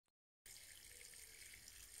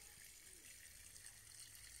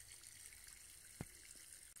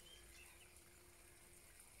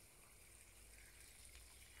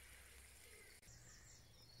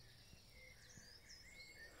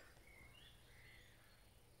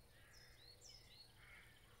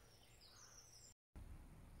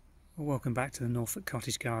Well, welcome back to the Norfolk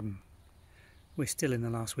Cottage Garden. We're still in the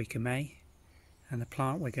last week of May, and the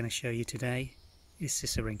plant we're going to show you today is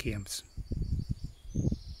Sisyrinchiums.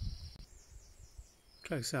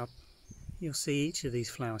 Close up, you'll see each of these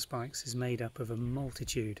flower spikes is made up of a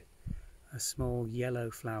multitude of small yellow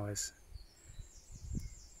flowers.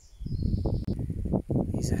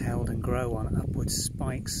 These are held and grow on upward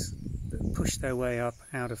spikes that push their way up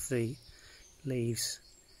out of the leaves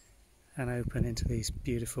and open into these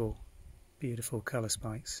beautiful colour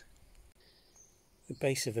spikes. The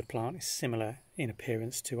base of the plant is similar in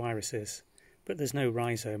appearance to irises, but there's no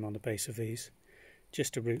rhizome on the base of these,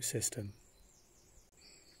 just a root system.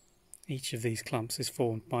 Each of these clumps is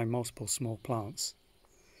formed by multiple small plants.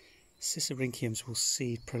 Sisyrinchiums will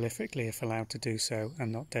seed prolifically if allowed to do so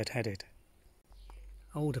and not dead-headed.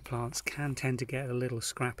 Older plants can tend to get a little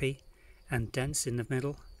scrappy and dense in the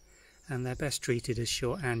middle, and they're best treated as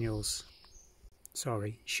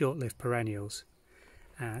short-lived perennials,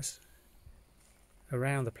 as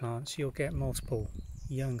around the plants you'll get multiple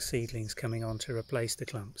young seedlings coming on to replace the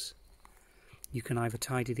clumps. You can either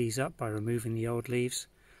tidy these up by removing the old leaves,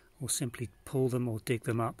 or simply pull them or dig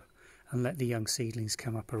them up and let the young seedlings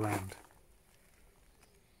come up around.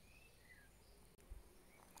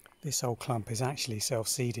 This old clump is actually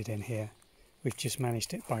self-seeded in here. We've just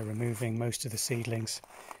managed it by removing most of the seedlings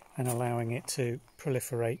and allowing it to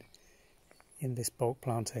proliferate in this bulk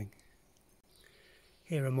planting.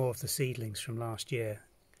 Here are more of the seedlings from last year.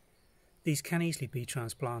 These can easily be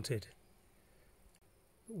transplanted.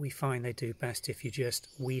 We find they do best if you just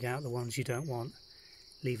weed out the ones you don't want,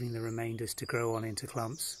 leaving the remainders to grow on into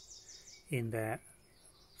clumps in their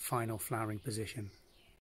final flowering position.